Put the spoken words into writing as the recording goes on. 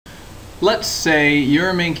Let's say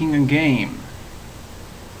you're making a game,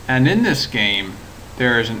 and in this game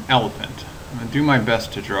there is an elephant. I'm going to do my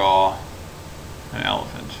best to draw an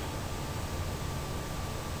elephant.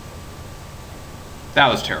 That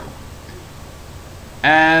was terrible.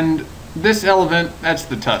 And this elephant, that's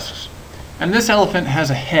the tusks. And this elephant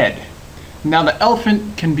has a head. Now the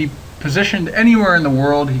elephant can be positioned anywhere in the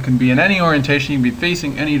world. He can be in any orientation. He can be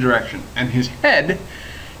facing any direction. And his head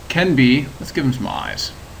can be, let's give him some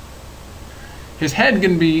eyes. His head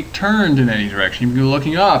can be turned in any direction. He can be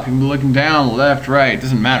looking up, he can be looking down, left, right,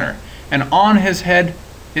 doesn't matter. And on his head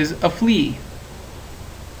is a flea.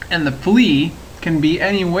 And the flea can be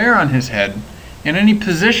anywhere on his head, in any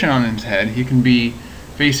position on his head. He can be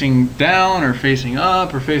facing down or facing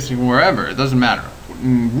up or facing wherever, it doesn't matter.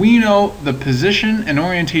 We know the position and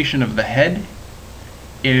orientation of the head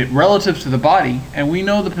relative to the body, and we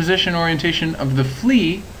know the position and orientation of the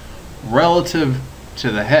flea relative to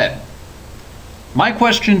the head. My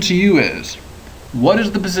question to you is, what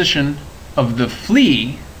is the position of the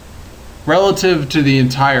flea relative to the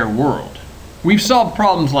entire world? We've solved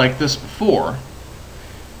problems like this before.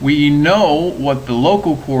 We know what the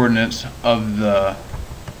local coordinates of the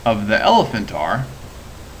elephant are.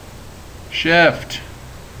 Shift.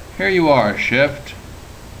 Here you are, shift.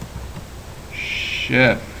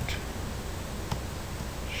 Shift.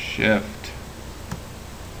 Shift.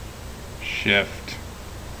 Shift.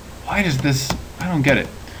 Why does this, I don't get it.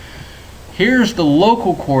 Here's the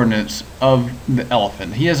local coordinates of the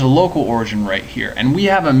elephant. He has a local origin right here. And we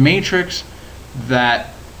have a matrix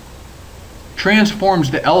that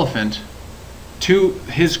transforms the elephant to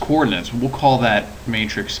his coordinates. We'll call that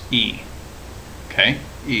matrix E. Okay,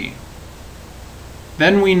 E.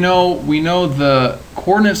 Then we know the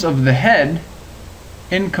coordinates of the head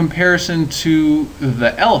in comparison to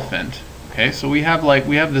the elephant. Okay, so we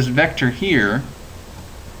have this vector here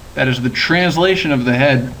that is the translation of the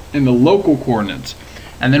head in the local coordinates.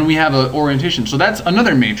 And then we have an orientation. So that's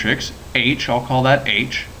another matrix, H, I'll call that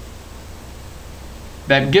H,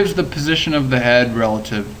 that gives the position of the head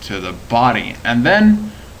relative to the body. And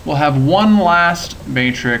then we'll have one last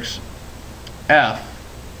matrix, F,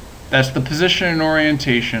 that's the position and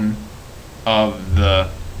orientation of the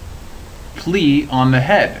flea on the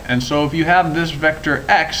head. And so if you have this vector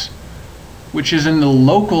X, which is in the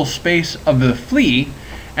local space of the flea,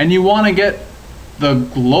 and you want to get the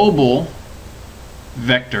global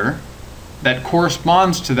vector that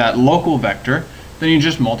corresponds to that local vector, then you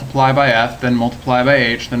just multiply by F, then multiply by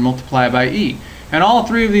H, then multiply by E. And all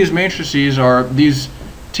three of these matrices are these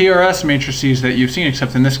TRS matrices that you've seen,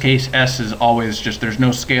 except in this case S is always just, there's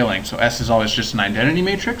no scaling, so S is always just an identity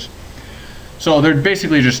matrix. So they're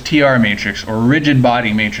basically just TR matrix, or rigid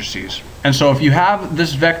body matrices. And so if you have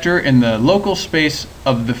this vector in the local space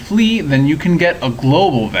of the flea, then you can get a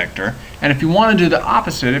global vector. And if you want to do the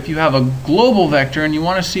opposite, if you have a global vector and you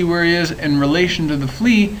want to see where he is in relation to the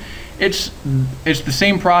flea, it's the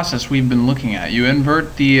same process we've been looking at. You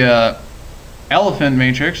invert the elephant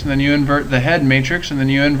matrix, and then you invert the head matrix, and then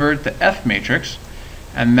you invert the F matrix,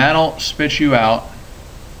 and that'll spit you out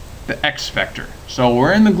the X vector. So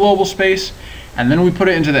we're in the global space, and then we put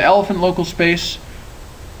it into the elephant local space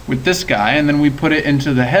with this guy, and then we put it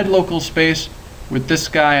into the head local space with this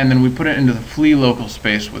guy, and then we put it into the flea local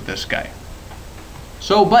space with this guy.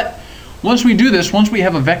 So, but once we do this, once we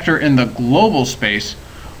have a vector in the global space,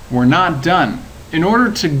 we're not done. In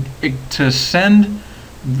order to send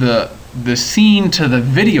the scene to the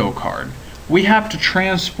video card, we have to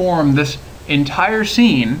transform this entire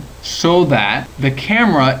scene so that the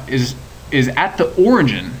camera is at the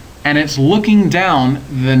origin and it's looking down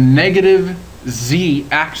the negative Z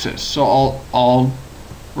axis. So I'll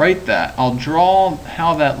write that. I'll draw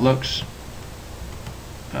how that looks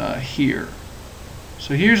here.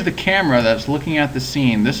 So here's the camera that's looking at the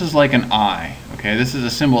scene. This is like an eye. Okay, this is a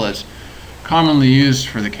symbol that's commonly used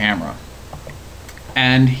for the camera.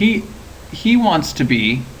 And he wants to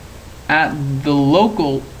be at the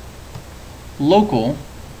local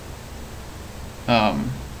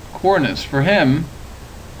coordinates for him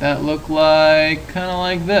that look like kind of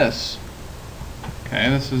like this. Okay,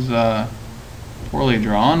 this is poorly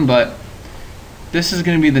drawn, but this is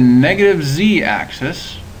going to be the negative Z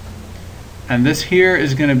axis, and this here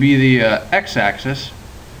is going to be the X axis,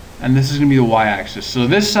 and this is going to be the Y axis. So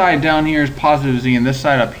this side down here is positive Z, and this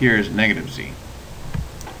side up here is negative Z.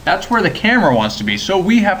 That's where the camera wants to be. So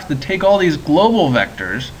we have to take all these global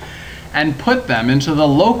vectors and put them into the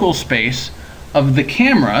local space of the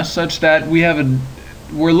camera, such that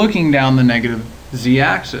we're looking down the negative Z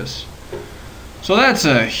axis. So that's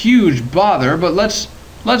a huge bother, but let's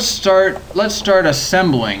start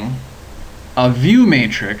assembling a view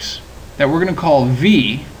matrix that we're going to call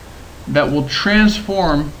V that will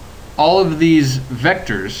transform all of these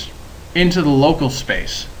vectors into the local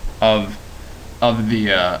space of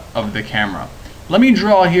the camera. Let me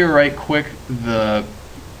draw here right quick the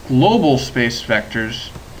global space vectors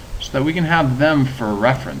so that we can have them for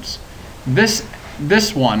reference. This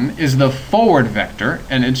one is the forward vector,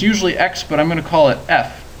 and it's usually X, but I'm going to call it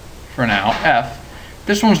F for now, F.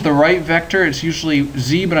 This one's the right vector, it's usually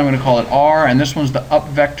Z, but I'm going to call it R, and this one's the up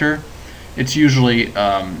vector. It's usually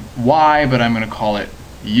Y, but I'm going to call it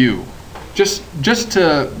U. Just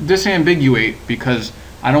to disambiguate, because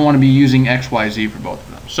I don't want to be using X, Y, Z for both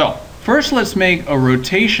of them. So first let's make a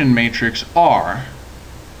rotation matrix R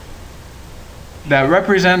that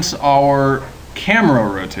represents our camera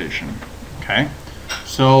rotation. Okay,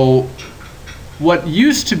 so what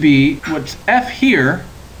used to be, what's F here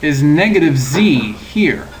is negative Z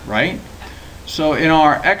here, right? So in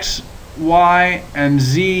our X, Y, and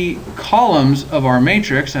Z columns of our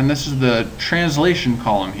matrix, and this is the translation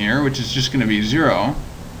column here, which is just going to be 0.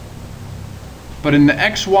 But in the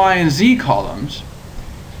X, Y, and Z columns,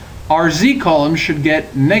 our Z column should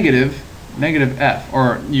get negative F,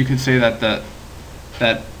 or you could say that the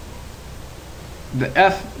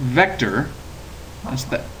F vector, that's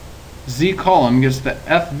the Z column, gets the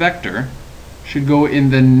F vector, should go in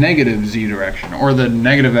the negative Z direction, or the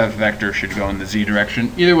negative F vector should go in the Z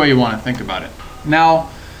direction, either way you want to think about it. Now,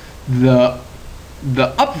 the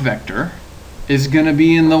up vector is going to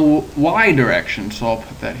be in the Y direction, so I'll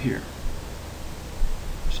put that here.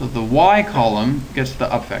 So the Y column gets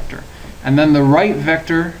the up vector. And then the right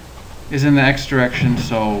vector is in the X direction,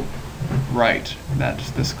 so right,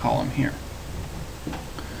 that's this column here.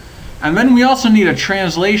 And then we also need a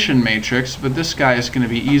translation matrix, but this guy is going to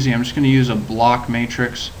be easy. I'm just going to use a block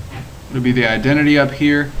matrix. It'll be the identity up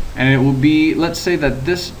here, and it will be, let's say that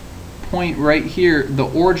this point right here, the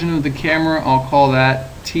origin of the camera, I'll call that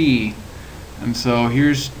T. And so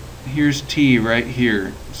here's T right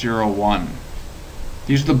here, 0, 1.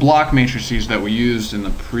 These are the block matrices that we used in the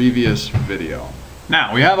previous video.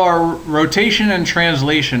 Now, we have our rotation and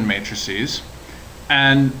translation matrices,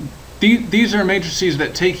 and these are matrices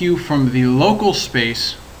that take you from the local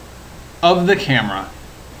space of the camera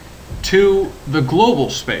to the global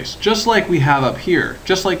space, just like we have up here.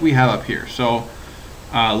 So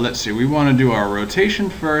let's see, we want to do our rotation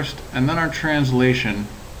first, and then our translation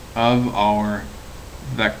of our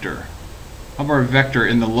vector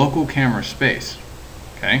in the local camera space.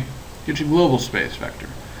 Okay, get your global space vector.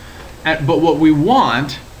 But what we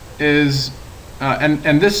want is,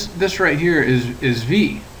 and this right here is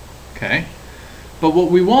V. Okay, but what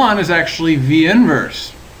we want is actually V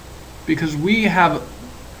inverse, because we have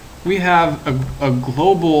a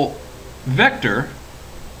global vector,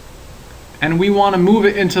 and we want to move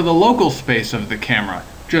it into the local space of the camera,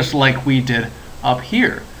 just like we did up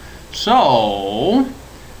here. So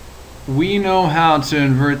we know how to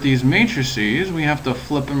invert these matrices. We have to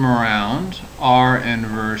flip them around. R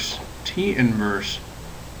inverse, T inverse,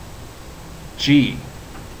 G.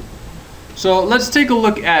 So let's take a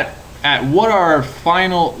look at what our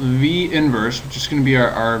final V inverse, which is going to be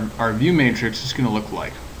our view matrix, is going to look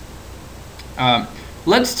like.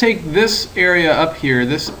 Let's take this area up here,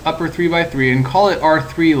 this upper 3x3, and call it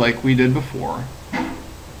R3 like we did before.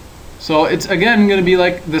 So it's again going to be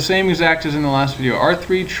like the same exact as in the last video.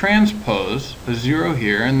 R3 transpose, a 0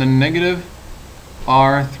 here, and then negative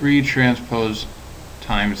R3 transpose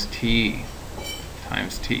times T.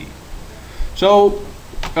 So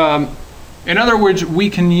in other words, we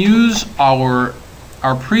can use our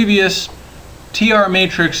previous TR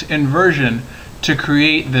matrix inversion to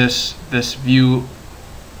create this view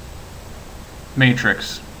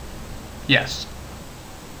matrix. Yes.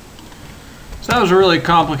 So that was a really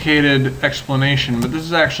complicated explanation, but this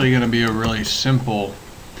is actually going to be a really simple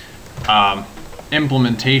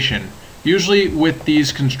implementation. Usually with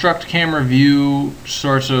these construct camera view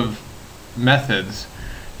sorts of methods,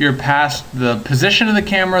 you're past the position of the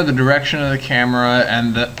camera, the direction of the camera,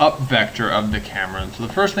 and the up vector of the camera. So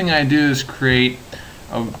the first thing I do is create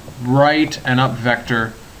a right and up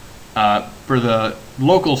vector for the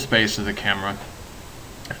local space of the camera.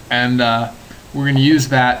 And we're going to use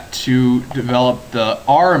that to develop the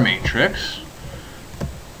R matrix.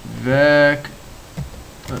 Let's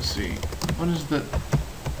see, what is the,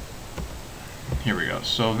 here we go.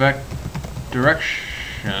 So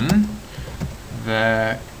direction,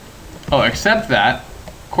 except that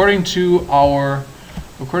according to our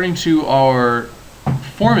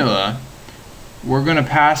formula, we're going to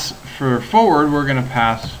pass, for forward, we're going to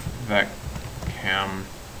pass vec cam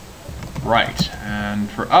right, and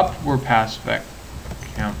for up we're pass vec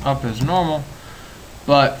cam up as normal,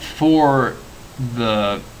 but for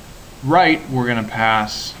the right, we're going to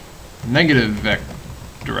pass negative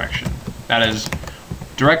direction. That is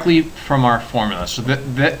directly from our formula. So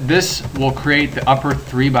this will create the upper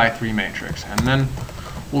 3x3 matrix. And then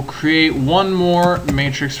we'll create one more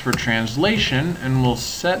matrix for translation, and we'll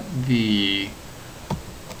set the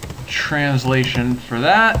translation for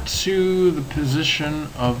that to the position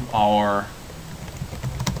of our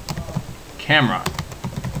camera.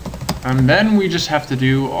 And then we just have to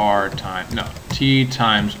do our t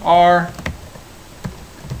times r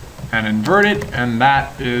and invert it, and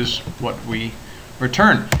that is what we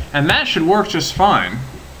return. And that should work just fine.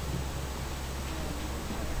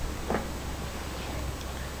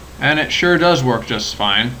 And it sure does work just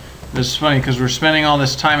fine. This is funny because we're spending all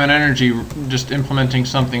this time and energy just implementing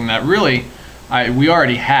something that really we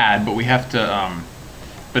already had, but we have to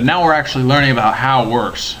but now we're actually learning about how it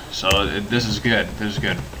works. So this is good. This is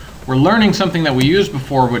good. We're learning something that we used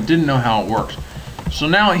before but didn't know how it works. So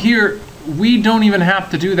now here we don't even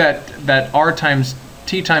have to do that r times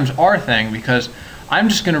t times r thing, because I'm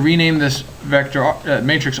just going to rename this vector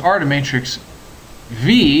matrix R to matrix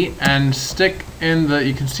V and stick in the,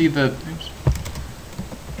 you can see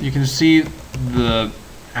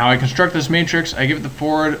how I construct this matrix. I give it the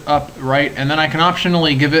forward, up, right, and then I can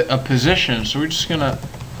optionally give it a position. So we're just going to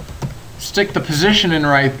stick the position in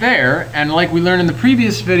right there, and like we learned in the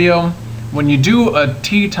previous video, when you do a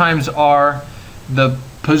t times r, the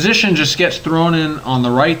position just gets thrown in on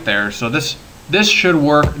the right there. So this should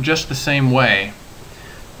work just the same way.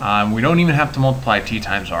 We don't even have to multiply t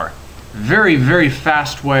times r. Very, very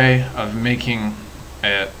fast way of making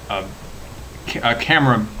a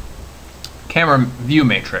camera view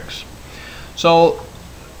matrix. So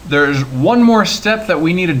there's one more step that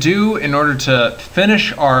we need to do in order to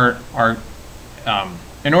finish in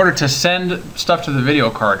order to send stuff to the video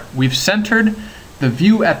card. We've centered the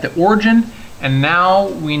view at the origin, and now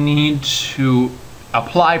we need to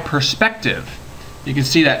apply perspective. You can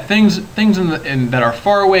see that things that are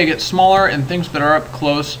far away get smaller, and things that are up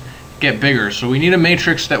close get bigger. So we need a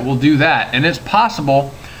matrix that will do that, and it's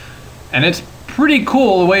possible, and it's pretty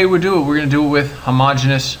cool the way we do it. We're going to do it with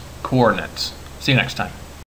homogeneous coordinates. See you next time.